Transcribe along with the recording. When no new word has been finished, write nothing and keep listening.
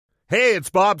Hey, it's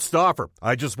Bob Stauffer.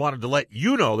 I just wanted to let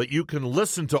you know that you can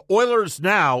listen to Oilers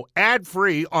Now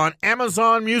ad-free on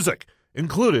Amazon Music,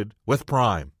 included with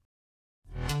Prime.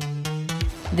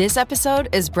 This episode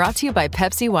is brought to you by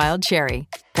Pepsi Wild Cherry.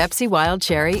 Pepsi Wild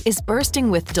Cherry is bursting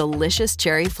with delicious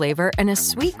cherry flavor and a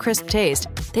sweet, crisp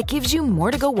taste that gives you more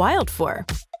to go wild for.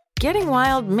 Getting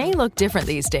wild may look different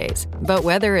these days, but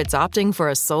whether it's opting for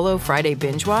a solo Friday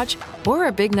binge watch or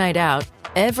a big night out,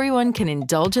 everyone can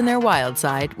indulge in their wild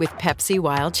side with Pepsi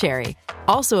Wild Cherry.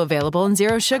 Also available in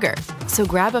Zero Sugar. So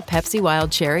grab a Pepsi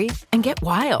Wild Cherry and get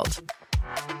wild.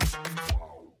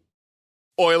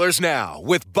 Oilers Now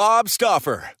with Bob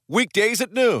Stauffer. Weekdays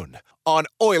at noon on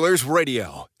Oilers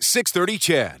Radio, 630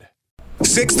 CHED.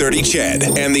 630 CHED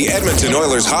and the Edmonton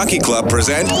Oilers Hockey Club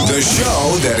present the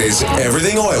show that is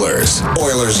everything Oilers.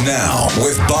 Oilers Now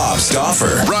with Bob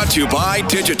Stauffer. Brought to you by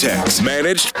Digitex.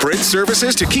 Managed print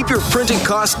services to keep your printing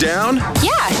costs down?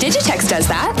 Yeah, Digitex does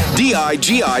that.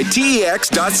 digitex.ca.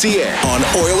 On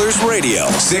Oilers Radio,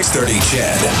 630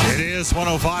 CHED. It is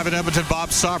 105 in Edmonton.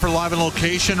 Bob Stauffer live in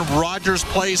location. Rogers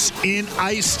Place in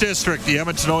Ice District. The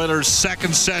Edmonton Oilers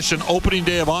second session, opening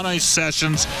day of on-ice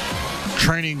sessions.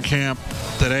 Training camp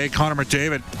today. Connor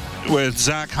McDavid with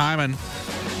Zach Hyman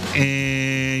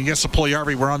and Jesse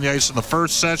Puljujarvi were on the ice in the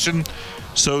first session.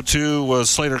 So too was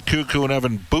Slater Koekkoek and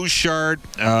Evan Bouchard,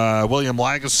 William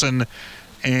Lagesson,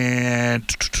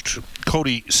 and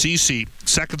Cody Ceci.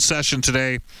 Second session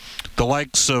today. The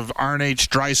likes of RNH,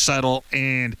 Draisaitl,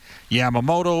 and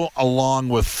Yamamoto, along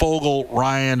with Fogle,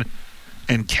 Ryan,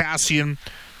 and Cassian,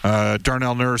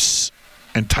 Darnell Nurse,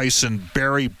 and Tyson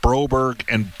Barrie, Broberg,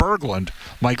 and Berglund.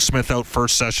 Mike Smith out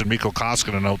first session. Mikko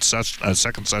Koskinen out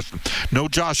second session. No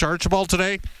Josh Archibald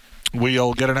today.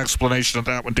 We'll get an explanation of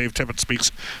that when Dave Tippett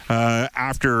speaks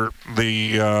after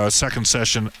the second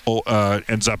session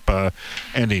ends up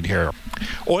ending here.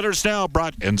 Oilers Now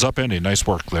ends up ending. Nice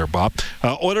work there, Bob.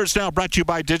 Oilers Now brought to you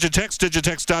by Digitex.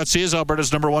 Digitex.ca is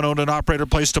Alberta's number one owned and operated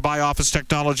place to buy office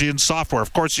technology and software.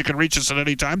 Of course, you can reach us at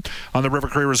any time on the River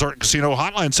Cree Resort and Casino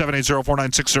hotline,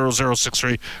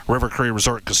 780-496-0063. River Cree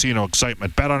Resort Casino,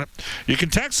 excitement. Bet on it. You can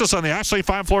text us on the Ashley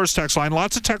Fine Floors text line.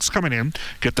 Lots of texts coming in.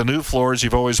 Get the new floors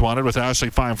you've always wanted with Ashley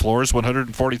Fine Floors,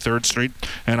 143rd Street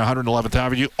and 111th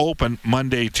Avenue, open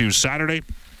Monday to Saturday.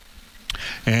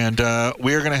 And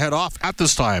we are going to head off at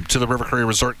this time to the River Cree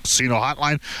Resort Casino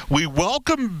hotline. We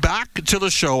welcome back to the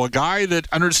show a guy that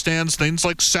understands things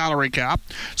like salary cap.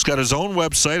 He's got his own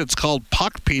website. It's called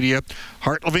Puckpedia.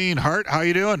 Hart Levine. Hart, how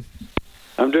you doing?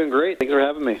 I'm doing great. Thanks for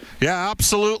having me. Yeah,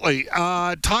 absolutely.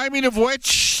 Timing of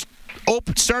which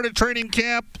started training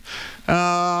camp.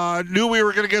 Knew we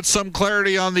were going to get some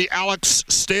clarity on the Alex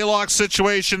Stalock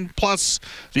situation, plus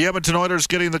the Edmonton Oilers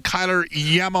getting the Kyler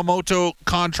Yamamoto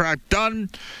contract done.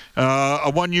 A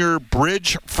one-year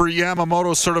bridge for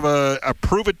Yamamoto, sort of a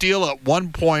prove-it deal at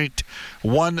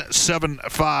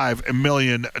 $1.175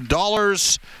 million.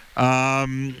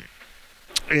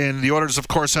 And the Oilers, of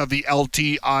course, have the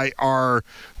LTIR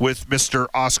with Mr.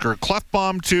 Oscar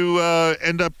Klefbom to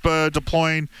end up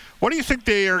deploying. What do you think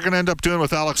they are going to end up doing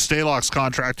with Alex Stalock's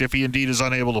contract if he indeed is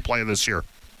unable to play this year?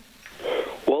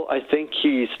 Well, I think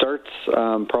he starts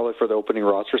probably for the opening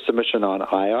roster submission on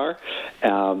IR.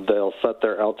 They'll set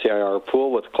their LTIR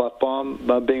pool with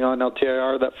Klefbom being on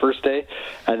LTIR that first day,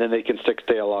 and then they can stick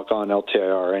Stalock on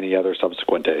LTIR any other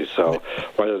subsequent days. So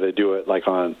whether they do it like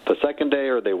on the second day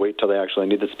or they wait till they actually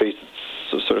need the space,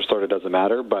 sort of doesn't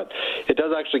matter. But it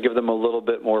does actually give them a little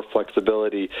bit more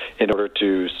flexibility in order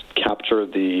to capture as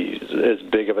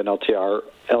big of an LTIR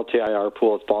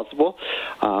pool as possible.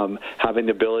 Having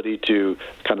the ability to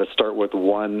kind of start with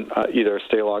one, either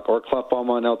Stalock or Klefbom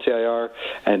on LTIR,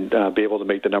 and be able to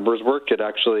make the numbers work, it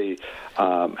actually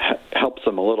helps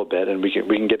them a little bit, and we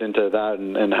can get into that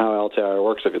and how LTIR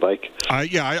works if you'd like.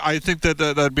 I think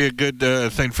that'd be a good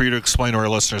thing for you to explain to our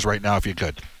listeners right now, if you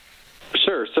could.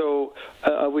 Sure. So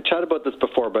we chatted about this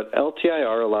before, but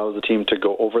LTIR allows the team to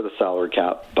go over the salary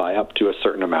cap by up to a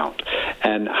certain amount.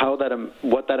 And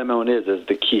what that amount is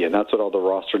the key, and that's what all the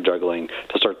roster juggling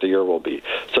to start the year will be.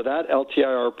 So that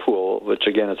LTIR pool, which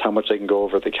again is how much they can go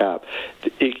over the cap,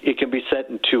 it can be set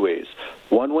in two ways.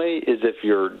 One way is if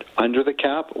you're under the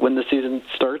cap when the season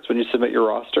starts, when you submit your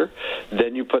roster,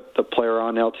 then you put the player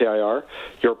on LTIR.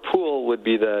 Your pool would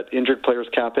be the injured player's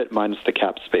cap hit minus the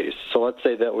cap space. So let's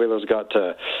say that Oilers got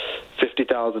to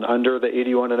 $50,000 under the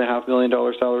 $81.5 million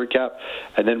salary cap,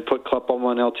 and then put Klefbom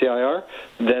on LTIR,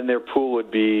 then their pool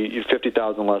would be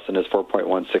 $50,000 less than his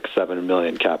 $4.167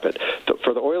 million cap hit.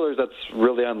 For the Oilers, that's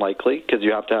really unlikely because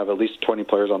you have to have at least 20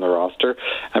 players on the roster,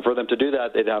 and for them to do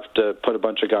that, they'd have to put a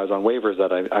bunch of guys on waivers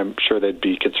that I'm sure they'd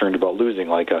be concerned about losing,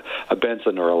 like a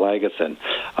Benson or a Lagesson.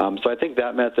 So I think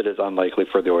that method is unlikely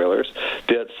for the Oilers.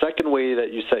 The second way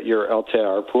that you set your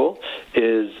LTIR pool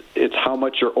is it's how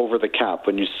much you're over the cap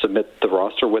when you submit the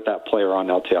roster with that player on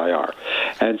LTIR.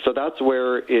 And so that's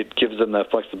where it gives them that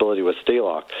flexibility with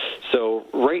Stalock. So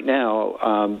right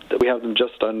now, we have them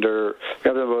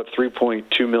about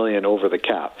 $3.2 million over the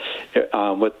cap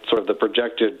with sort of the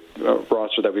projected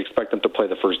roster that we expect them to play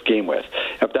the first game with.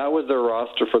 If that was their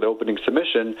roster for the opening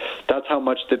submission, that's how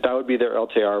much that would be their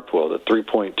LTIR pool, the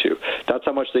 3.2. That's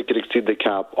how much they could exceed the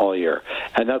cap all year.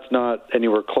 And that's not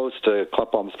anywhere close to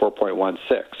Klefbom's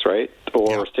 4.16, right?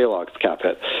 Or Stalock's cap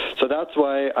hit. So that's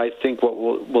why I think what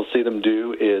we'll see them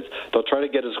do is they'll try to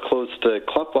get as close to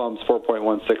Klefbom's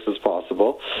 4.16 as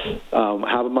possible,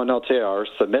 have them on LTIR,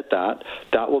 submit that.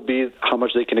 That will be how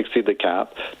much they can exceed the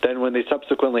cap. Then when they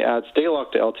subsequently add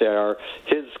Stalock to LTIR,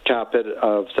 his cap hit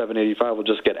of 785 will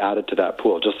just get added to that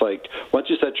pool. Just like once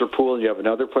you set your pool and you have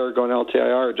another player going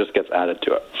LTIR, it just gets added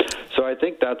to it. So I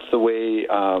think that's the way,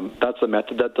 that's the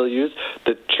method that they'll use.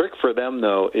 The trick for them,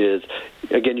 though, is,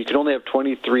 again, you can only have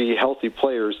 23 healthy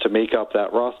players to make up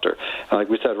that roster. Like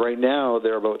we said, right now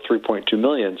they're about 3.2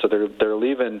 million, so they're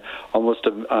leaving almost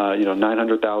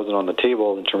 $900,000 on the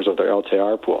table in terms of their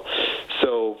LTIR pool.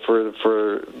 So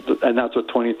and that's with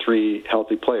 23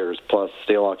 healthy players plus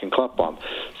Stalock and Klefbom.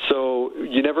 So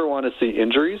you never want to see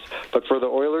injuries, but for the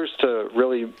Oilers to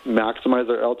really maximize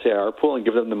their LTIR pool and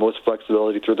give them the most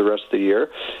flexibility through the rest of the year,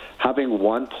 having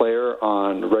one player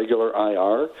on regular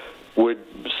IR would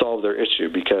solve their issue,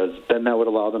 because then that would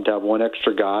allow them to have one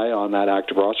extra guy on that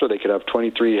active roster. They could have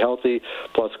 23 healthy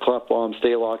plus Klefbom,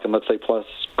 Stalock, and let's say plus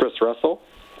Chris Russell.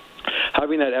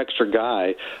 Having that extra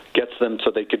guy gets them so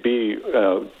they could be,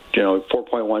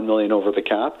 $4.1 million over the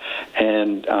cap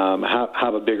and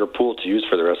have a bigger pool to use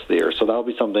for the rest of the year. So that'll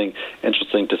be something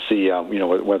interesting to see.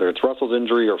 Whether it's Russell's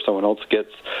injury or if someone else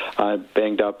gets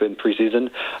banged up in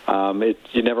preseason,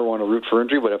 you never want to root for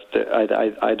injury. But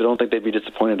I don't think they'd be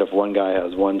disappointed if one guy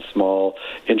has one small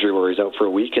injury where he's out for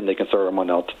a week and they can start him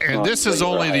on out. And this is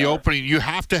only the opening. You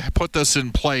have to put this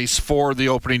in place for the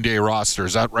opening day roster.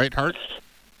 Is that right, Hart?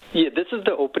 Yeah, this is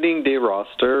the opening day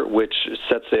roster, which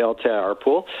sets the LTIR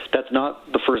pool. That's not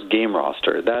the first game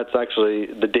roster. That's actually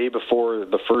the day before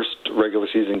the first regular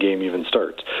season game even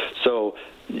starts. So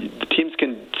the teams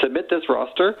can submit this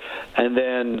roster, and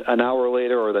then an hour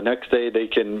later or the next day they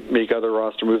can make other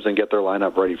roster moves and get their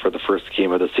lineup ready for the first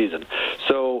game of the season.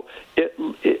 So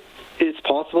it's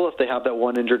possible if they have that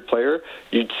one injured player,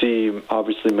 you'd see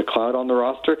obviously McLeod on the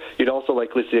roster. You'd also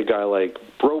likely see a guy like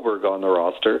Broberg on the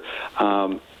roster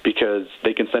because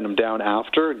they can send him down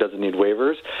after. It doesn't need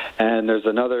waivers. And there's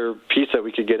another piece that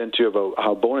we could get into about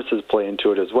how bonuses play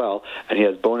into it as well, and he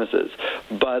has bonuses.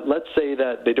 But let's say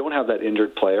that they don't have that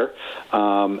injured player,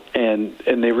 and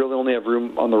they really only have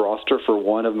room on the roster for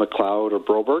one of McLeod or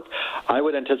Broberg. I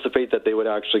would anticipate that they would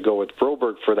actually go with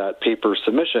Broberg for that paper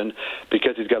submission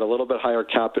because he's got a little bit higher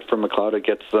cap hit from McLeod. It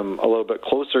gets them a little bit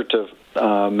closer to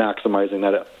maximizing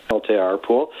that LTIR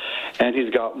pool, and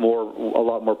he's got a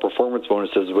lot more performance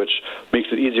bonuses, which makes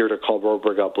it easier to call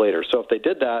Broberg up later. So if they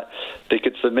did that, they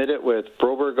could submit it with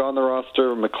Broberg on the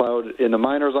roster, McLeod in the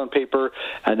minors on paper,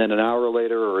 and then an hour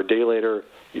later or a day later,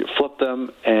 you flip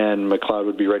them, and McLeod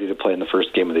would be ready to play in the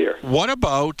first game of the year. What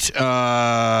about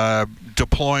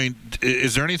deploying?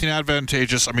 Is there anything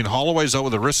advantageous? I mean, Holloway's out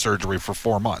with a wrist surgery for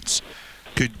 4 months.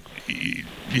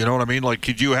 You know what I mean? Like,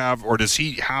 could you have, or does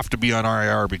he have to be on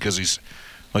IR because he's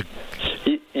like?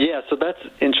 Yeah, so that's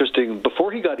interesting.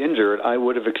 Before he got injured, I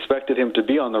would have expected him to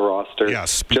be on the roster.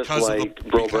 Yes, because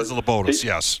of the bonus.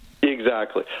 Yes.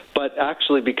 Exactly. But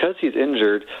actually, because he's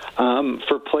injured,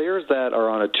 for players that are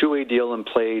on a two-way deal and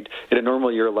played in a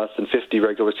normal year less than 50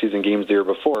 regular season games the year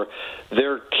before,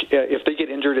 if they get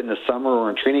injured in the summer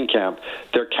or in training camp,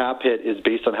 their cap hit is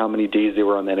based on how many days they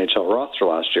were on the NHL roster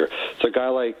last year. So a guy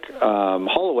like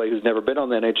Holloway, who's never been on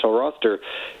the NHL roster,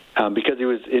 because he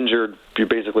was injured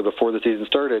basically before the season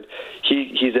started,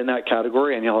 he's in that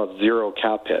category and he'll have zero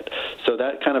cap hit. So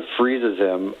that kind of freezes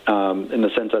him in the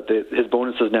sense that his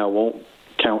bonuses now won't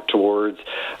count towards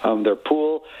their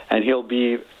pool, and he'll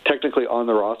be technically on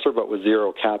the roster, but with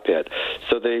zero cap hit.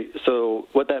 So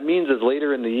what that means is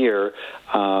later in the year,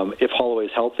 if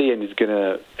Holloway's healthy and he's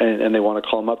and they want to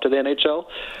call him up to the NHL,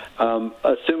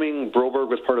 assuming Broberg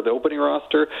was part of the opening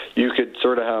roster, you could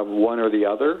sort of have one or the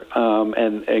other,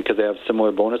 and because they have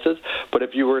similar bonuses. But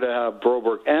if you were to have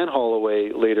Broberg and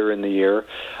Holloway later in the year,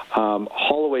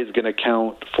 Holloway's going to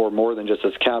count for more than just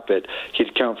his cap hit.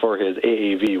 He'd count for his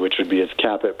AAV, which would be his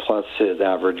cap hit plus his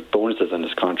average bonuses in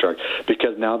his contract,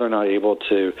 because now they're not able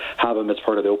to have him as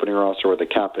part of the opening roster with a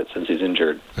cap hit since he's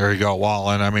injured. There you go. Well,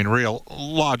 and I mean,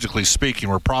 logically speaking,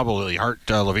 we're probably Hart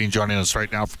Levine joining us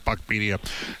right now for Puck Media.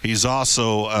 He's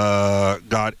also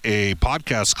got a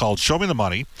podcast called Show Me the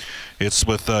Money. It's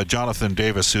with Jonathan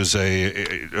Davis, who's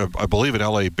I believe, an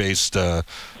LA-based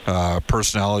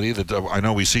personality that I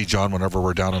know we see John whenever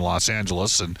we're down in Los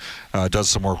Angeles, and does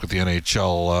some work with the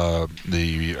NHL,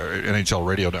 the NHL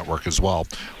radio network as well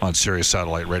on Sirius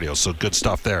Satellite Radio. So good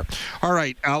stuff there. All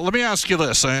right, let me ask you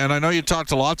this, and I know you talked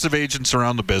to lots of agents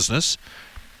around the business.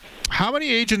 How many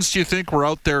agents do you think were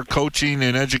out there coaching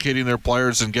and educating their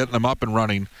players and getting them up and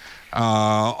running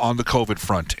on the COVID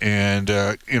front? And,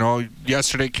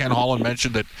 yesterday Ken Holland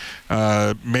mentioned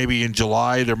that maybe in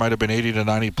July there might have been 80 to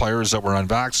 90 players that were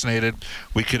unvaccinated.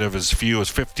 We could have as few as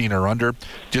 15 or under. Do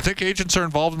you think agents are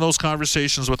involved in those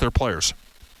conversations with their players?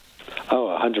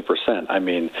 Oh, 100%. I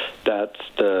mean, that's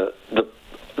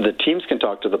the teams can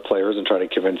talk to the players and try to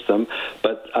convince them,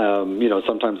 but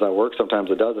sometimes that works,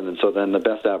 sometimes it doesn't, and so then the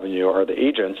best avenue are the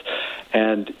agents.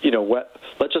 And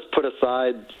let's just put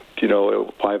aside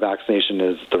why vaccination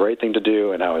is the right thing to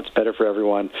do and how it's better for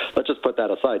everyone. Let's just put that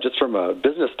aside. Just from a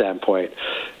business standpoint,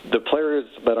 the players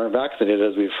that aren't vaccinated,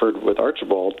 as we've heard with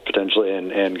Archibald potentially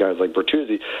and guys like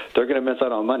Bertuzzi, they're going to miss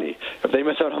out on money. If they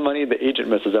miss out on money, the agent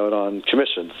misses out on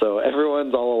commission. So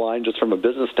everyone's all aligned just from a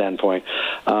business standpoint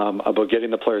about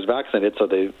getting the players vaccinated so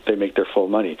they make their full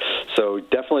money. So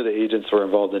definitely the agents were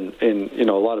involved in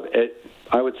a lot of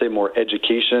I would say more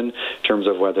education in terms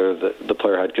of whether the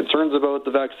player had concerns about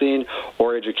the vaccine,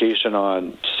 or education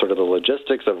on sort of the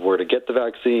logistics of where to get the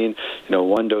vaccine,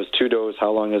 1 dose, 2 dose,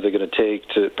 how long is it going to take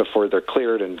before they're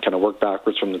cleared, and kind of work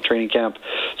backwards from the training camp.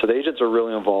 So the agents are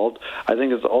really involved. I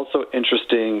think it's also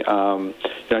interesting,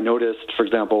 I noticed, for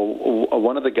example,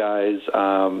 one of the guys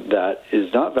that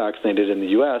is not vaccinated in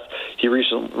the U.S., he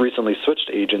recently switched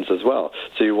agents as well.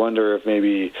 So you wonder if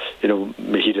maybe, he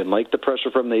didn't like the pressure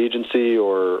from the agency,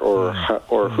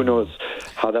 or who knows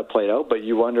how that played out, but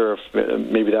you wonder if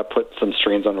maybe that put some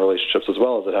strains on relationships as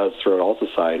well as it has throughout all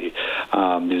society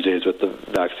these days with the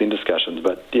vaccine discussions.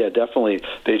 But yeah, definitely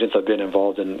the agents have been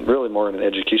involved in really more in an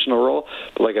educational role.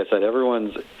 But like I said,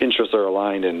 everyone's interests are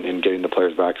aligned in getting the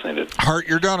players vaccinated. Hart,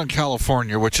 you're down in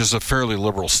California, which is a fairly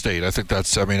liberal state. I think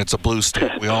it's a blue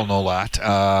state. We all know that.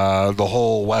 The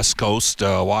whole West Coast,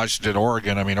 Washington,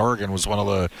 Oregon. Oregon was one of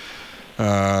the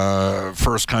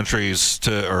first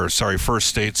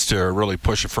states to really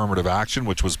push affirmative action,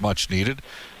 which was much needed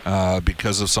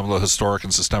because of some of the historic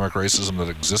and systemic racism that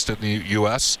existed in the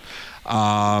U.S.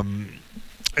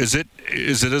 Is it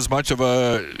as much of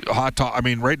a hot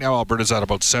topic? Right now Alberta's at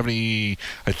about 70.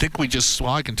 I think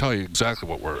I can tell you exactly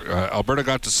what we're. Alberta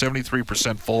got to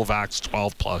 73% full vax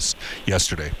 12 plus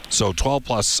yesterday. So 12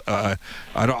 plus. I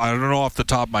don't know off the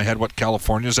top of my head what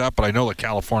California's at, but I know that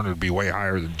California would be way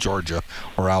higher than Georgia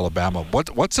or Alabama.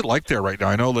 What's it like there right now?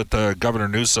 I know that Governor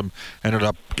Newsom ended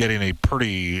up getting a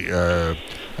pretty.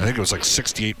 I think it was like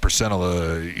 68% of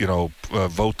the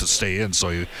vote to stay in, so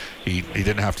he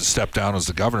didn't have to step down as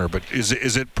the governor. But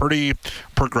is it pretty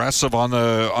progressive on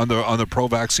the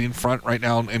pro-vaccine front right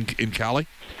now in Cali?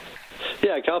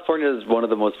 Yeah, California is one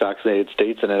of the most vaccinated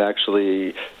states, and it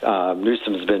actually,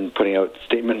 Newsom's been putting out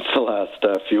statements the last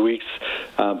few weeks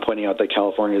pointing out that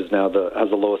California is now has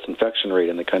the lowest infection rate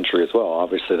in the country as well.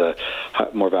 Obviously, the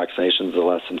more vaccinations, the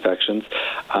less infections.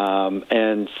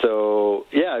 And so,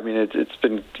 yeah,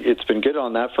 it's been good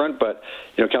on that front, but,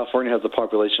 California has the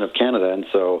population of Canada, and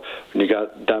so when you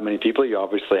got that many people, you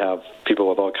obviously have people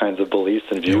with all kinds of beliefs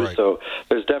and views. Right. So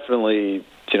there's definitely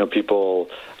people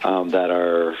that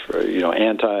are,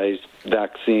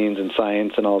 anti-vaccines and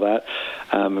science and all that,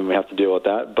 and we have to deal with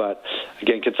that. But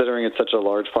again, considering it's such a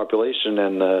large population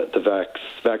and the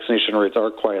vaccination rates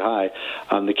are quite high,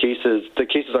 the cases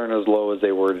aren't as low as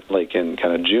they were like in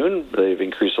kind of June. They've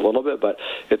increased a little bit, but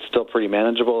it's still pretty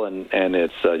manageable, and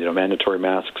it's mandatory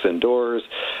masks indoors,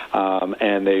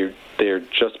 and they're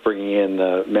just bringing in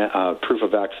the proof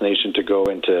of vaccination to go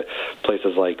into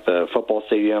places like the football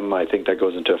stadium. I think that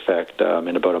goes into effect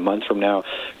in about a month from now,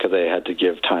 because they had to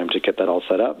give time to get that all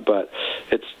set up. But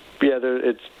it's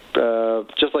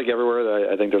it's just like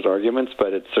everywhere. I think there's arguments,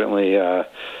 but it's certainly, and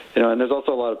there's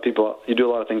also a lot of people. You do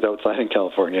a lot of things outside in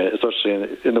California,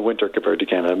 especially in the winter compared to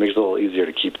Canada. It makes it a little easier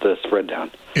to keep the spread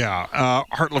down. Yeah,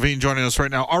 Hart Levine joining us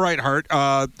right now. All right, Hart.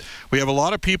 We have a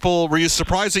lot of people. Were you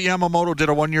surprised that Yamamoto did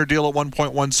a 1-year deal at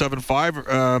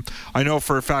 1.175? I know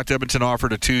for a fact Edmonton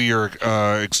offered a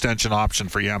 2-year extension option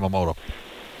for Yamamoto.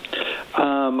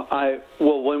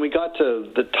 When we got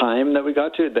to the time that we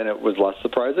got to, then it was less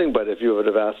surprising. But if you would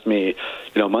have asked me,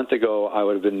 a month ago, I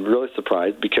would have been really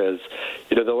surprised because,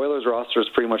 the Oilers roster is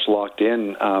pretty much locked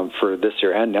in for this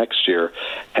year and next year,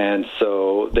 and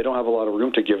so they don't have a lot of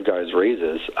room to give guys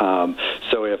raises.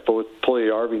 So if both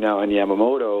Puljujarvi now and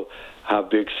Yamamoto have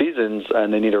big seasons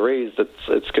and they need a raise,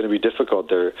 it's going to be difficult.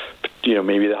 They're,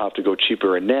 maybe they'll have to go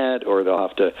cheaper in net, or they'll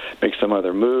have to make some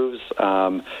other moves.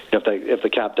 If the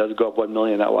cap does go up $1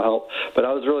 million, that will help. But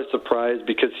I was really surprised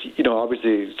because,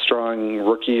 obviously strong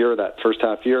rookie year, that first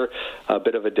half year, a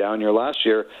bit of a down year last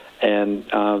year, and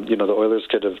the Oilers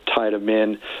could have tied him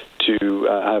in to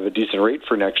have a decent rate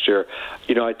for next year.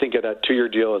 I think that 2-year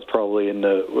deal is probably in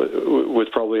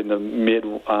the mid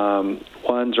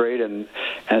ones rate, and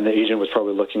the agent was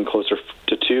probably looking closer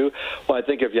to 2. Well, I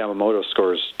think if Yamamoto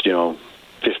scores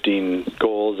 15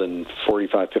 goals and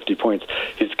 45-50 points,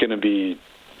 he's going to be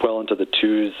well into the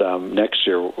 2s next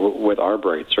year with arb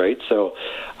rates, right? So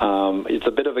it's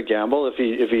a bit of a gamble if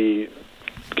he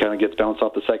kind of gets bounced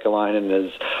off the second line and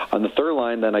is on the third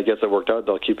line, then I guess it worked out.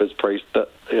 They'll keep his prices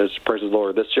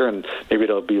lower this year, and maybe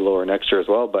it'll be lower next year as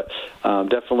well. But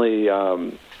definitely,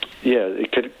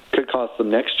 it could cost them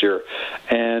next year.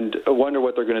 And I wonder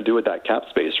what they're going to do with that cap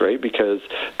space, right? Because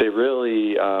they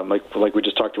really, like we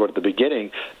just talked about at the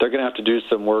beginning, they're going to have to do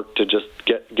some work to just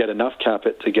get enough cap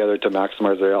hit together to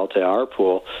maximize their LTIR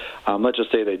pool. Let's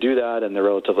just say they do that and they're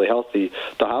relatively healthy.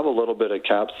 They'll have a little bit of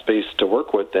cap space to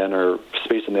work with then, or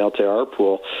space in the LTIR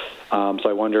pool. So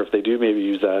I wonder if they do maybe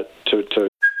use that to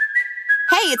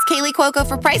Hey, it's Kaylee Cuoco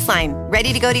for Priceline.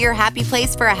 Ready to go to your happy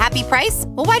place for a happy price?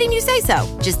 Well, why didn't you say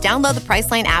so? Just download the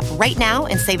Priceline app right now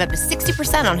and save up to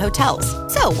 60% on hotels.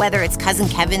 So whether it's Cousin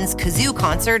Kevin's Kazoo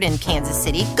Concert in Kansas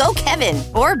City, go Kevin,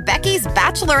 or Becky's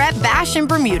Bachelorette Bash in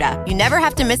Bermuda, you never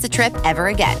have to miss a trip ever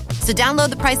again. So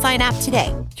download the Priceline app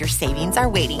today. Your savings are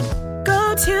waiting.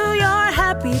 Go to your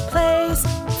happy place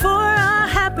for a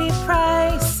happy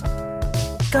price.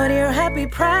 Go to your happy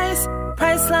price,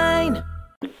 Priceline.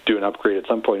 Do an upgrade at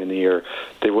some point in the year,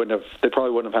 they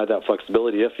probably wouldn't have had that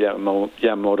flexibility if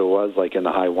Yamamoto was like in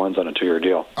the high ones on a 2-year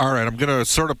deal. All right, I'm going to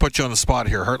sort of put you on the spot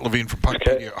here. Hart Levine from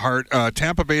Puckpedia. Okay. Hart,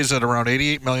 Tampa Bay's at around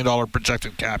 $88 million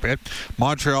projected cap hit.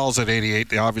 Montreal's at 88.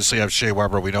 They obviously have Shea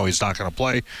Weber. We know he's not going to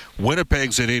play.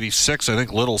 Winnipeg's at 86. I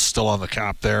think Little's still on the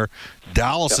cap there.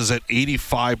 Dallas is at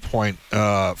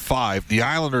 85.5. The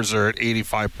Islanders are at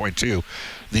 85.2.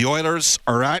 The Oilers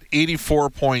are at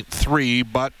 84.3,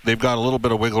 but they've got a little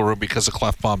bit of wiggle room because of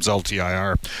Clefbaum's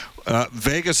LTIR.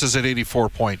 Vegas is at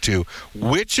 84.2.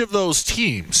 Which of those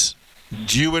teams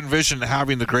do you envision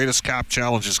having the greatest cap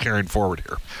challenges carrying forward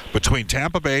here? Between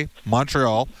Tampa Bay,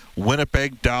 Montreal,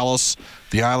 Winnipeg, Dallas,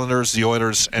 the Islanders, the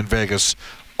Oilers, and Vegas.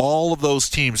 All of those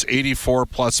teams,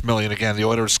 84+ million. Again, the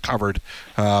Oilers covered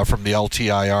from the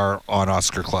LTIR on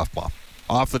Oscar Clefbaum.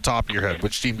 Off the top of your head,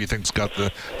 which team do you think's got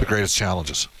the greatest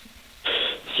challenges?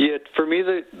 Yeah, for me,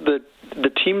 the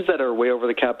teams that are way over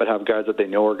the cap but have guys that they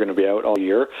know are going to be out all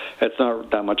year, it's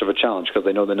not that much of a challenge because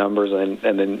they know the numbers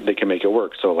and then they can make it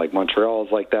work. So like Montreal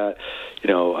is like that,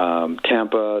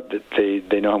 Tampa,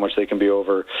 they know how much they can be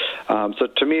over. So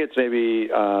to me, it's maybe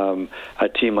a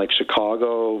team like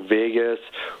Chicago, Vegas,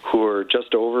 who are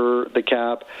just over the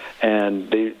cap,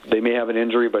 and they may have an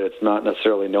injury, but it's not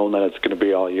necessarily known that it's going to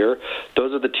be all year.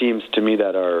 Those are the teams to me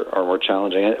that are more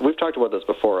challenging. And we've talked about this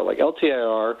before. Like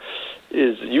LTIR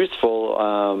is useful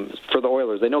for the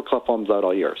Oilers. They know Clefbaum's out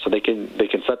all year, so they can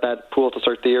set that pool to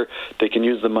start the year. They can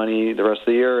use the money the rest of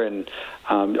the year, and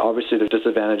obviously there's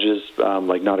disadvantages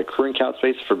like not accruing cap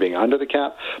space for being under the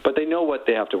cap, but they know what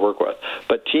they have to work with.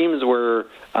 But teams where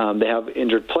they have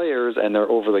injured players and they're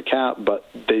over the cap, but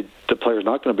the player's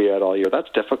not going to be out all year, that's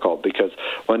difficult because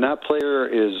when that player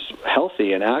is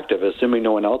healthy and active, assuming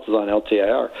no one else is on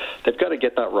LTIR, they've got to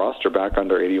get that roster back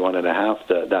under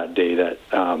 81.5 that day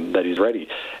that he's ready.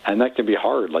 And that can be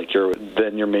hard. Like you're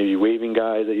maybe waiving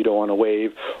guys that you don't want to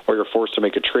waive, or you're forced to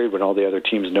make a trade when all the other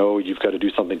teams know you've got to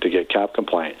do something to get cap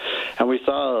compliant. And we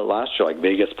saw last year, like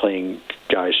Vegas playing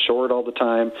guys short all the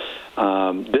time.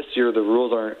 This year, the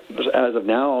rules aren't, as of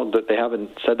now, that they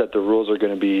haven't said that the rules are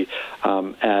going to be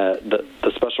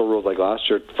the special rules like last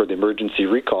year for the emergency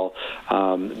recall.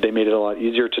 They made it a lot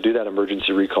easier to do that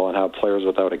emergency recall and have players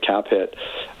without a cap hit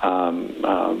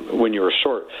when you were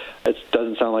short. It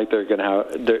doesn't sound like they're going to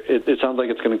have. It sounds like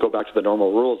it's going to go back to the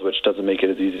normal rules, which doesn't make it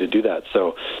as easy to do that.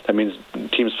 So that means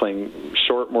teams playing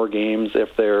short more games if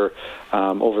they're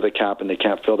over the cap and they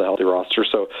can't fill the healthy roster.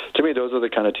 So to me, those are the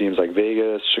kind of teams like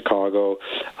Vegas, Chicago,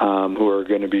 who are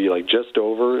going to be like just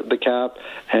over the cap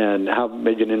and have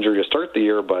maybe an injury to start the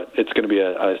year, but it's going to be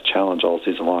a challenge all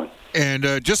season long. And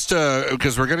just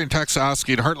because we're getting texts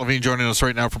asking, Hart Levine joining us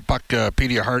right now from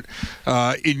Puckpedia. Hart,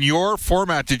 in your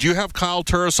format, did you have Kyle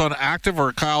Turris on active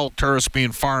or Kyle Turris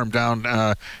being farmed down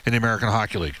in the American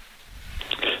Hockey League?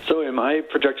 So in my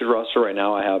projected roster right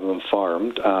now, I have him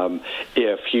farmed.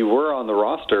 If he were on the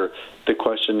roster, the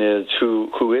question is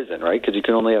who isn't, right? Because you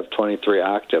can only have 23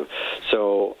 active.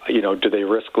 So, do they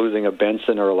risk losing a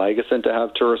Benson or a Lagesson to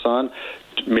have Turris on?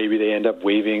 Maybe they end up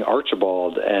waiving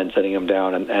Archibald and sending him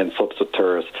down and flips with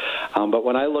Turris. But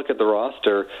when I look at the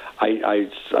roster, I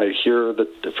hear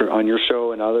that on your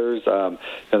show and others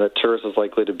that Turris is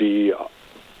likely to be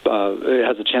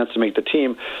has a chance to make the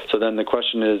team. So then the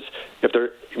question is, if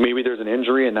maybe there's an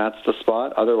injury and that's the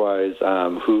spot. Otherwise,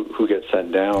 who gets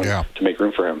sent down to make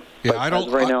room for him? Yeah, but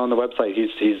right now on the website,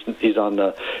 he's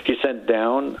sent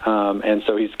down, and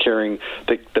so he's carrying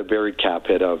the buried cap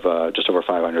hit of just over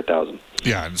 $500,000.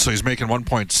 Yeah, and so he's making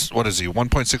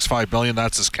 $1.65 million.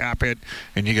 That's his cap hit,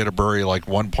 and you get a bury like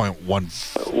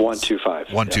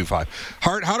 1.125. 125.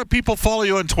 Hart, how do people follow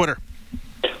you on Twitter?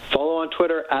 Follow on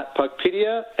Twitter at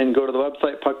Puckpedia and go to the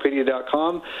website,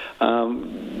 puckpedia.com. A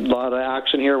lot of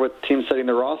action here with teams setting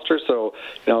their roster. So,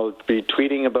 be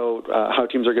tweeting about how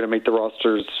teams are going to make the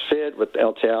rosters fit with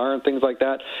LTIR and things like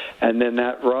that. And then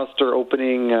that roster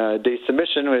opening day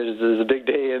submission, which is a big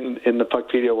day in the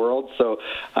Puckpedia world. So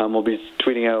we'll be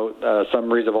tweeting out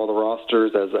summaries of all the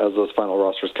rosters as those final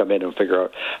rosters come in and figure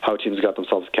out how teams got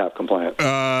themselves cap compliant.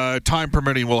 Time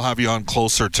permitting, we'll have you on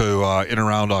closer to in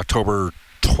around October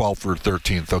 12th or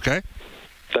 13th, okay?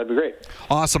 That'd be great.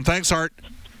 Awesome. Thanks, Hart.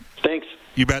 Thanks.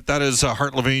 You bet. That is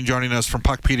Hart Levine joining us from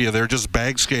Puckpedia. They're just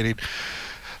bag skating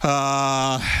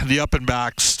the up and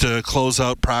backs to close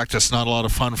out practice. Not a lot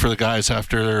of fun for the guys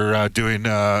after they're doing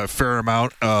a fair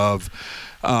amount of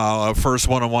first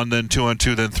 1-on-1, then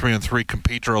 2-on-2, then 3-on-3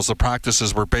 compete drills. The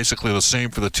practices were basically the same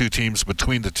for the two teams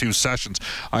between the two sessions.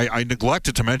 I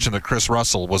neglected to mention that Chris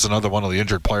Russell was another one of the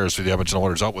injured players for the Edmonton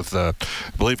Oilers, out with, I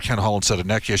believe Ken Holland said, a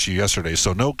neck issue yesterday.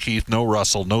 So no Keith, no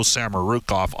Russell, no Sam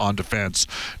Marukov on defense,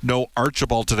 no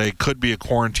Archibald today. Could be a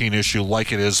quarantine issue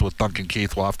like it is with Duncan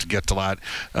Keith. We'll have to get to that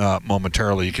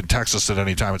momentarily. You can text us at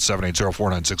any time at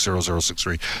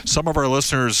 780-496-0063. Some of our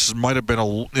listeners might have been a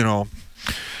little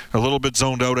bit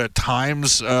zoned out at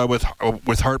times with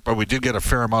Hart, but we did get a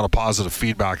fair amount of positive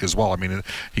feedback as well. I mean,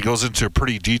 he goes into a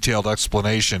pretty detailed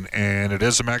explanation, and it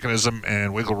is a mechanism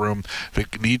and wiggle room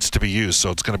that needs to be used.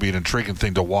 So it's going to be an intriguing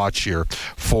thing to watch here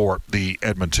for the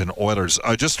Edmonton Oilers.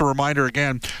 Just a reminder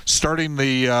again, starting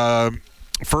the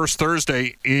first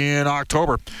Thursday in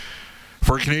October,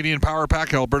 for Canadian Power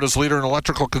Pack, Alberta's leader in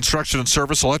electrical construction and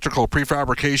service, electrical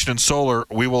prefabrication and solar,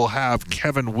 we will have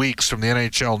Kevin Weeks from the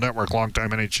NHL Network, longtime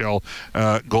NHL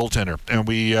goaltender. And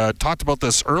we talked about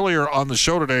this earlier on the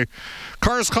show today.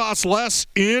 Cars cost less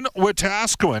in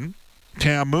Wetaskiwin.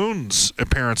 Tam Moon's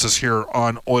appearances here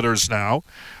on Oilers Now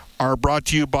are brought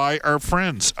to you by our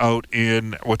friends out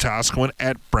in Wetaskiwin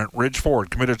at Brent Ridge Ford,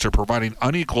 committed to providing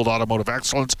unequaled automotive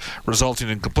excellence, resulting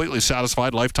in completely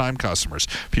satisfied lifetime customers.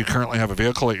 If you currently have a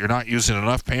vehicle that you're not using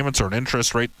enough payments or an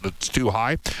interest rate that's too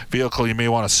high, vehicle you may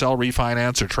want to sell,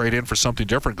 refinance, or trade in for something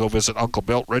different, go visit Uncle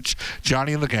Bill, Rich,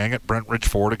 Johnny, and the gang at Brent Ridge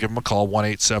Ford, or give them a call,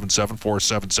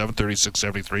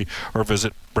 1-877-477-3673, or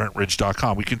visit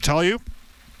BrentRidge.com. We can tell you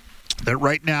that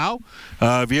right now,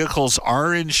 vehicles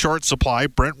are in short supply.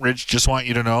 Brent Ridge just want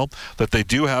you to know that they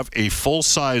do have a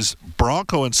full-size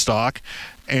Bronco in stock,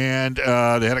 and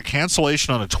they had a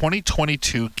cancellation on a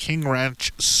 2022 King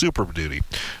Ranch Super Duty.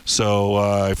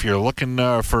 So if you're looking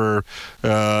for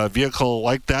a vehicle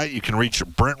like that, you can reach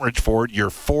Brent Ridge Ford, your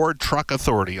Ford truck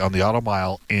authority on the Auto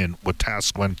Mile in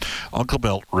Wetaskiwin. Uncle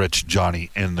Bill, Rich,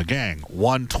 Johnny, and the gang.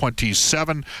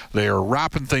 1:27. They are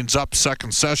wrapping things up.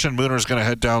 Second session. Mooner's going to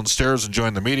head downstairs and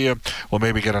join the media. We'll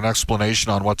maybe get an explanation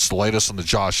on what's the latest on the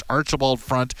Josh Archibald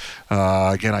front.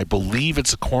 Again, I believe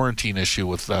it's a quarantine issue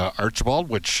with Archibald,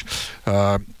 which which,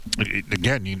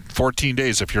 again, 14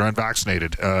 days if you're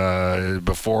unvaccinated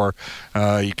before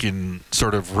you can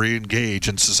sort of re-engage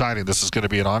in society. This is going to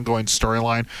be an ongoing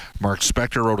storyline. Mark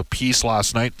Spector wrote a piece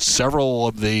last night. Several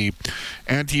of the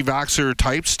anti-vaxxer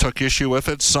types took issue with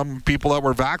it. Some people that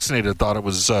were vaccinated thought it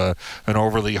was an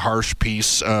overly harsh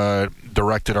piece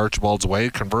directed Archibald's way.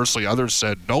 Conversely, others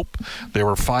said nope, they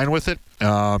were fine with it.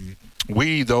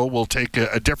 We, though, will take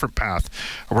a different path.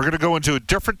 We're going to go into a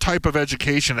different type of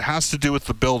education. It has to do with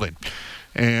the building.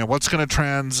 And what's going to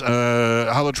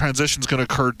how the transition is going to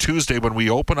occur Tuesday when we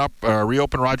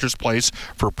reopen Rogers Place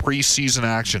for preseason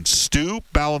action. Stu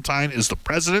Ballantyne is the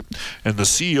president and the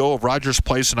CEO of Rogers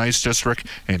Place and Ice District,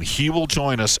 and he will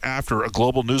join us after a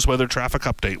Global News Weather Traffic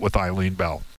Update with Eileen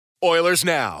Bell. Oilers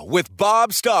Now with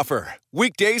Bob Stauffer.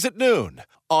 Weekdays at noon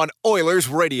on Oilers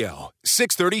Radio,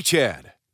 630 CHED.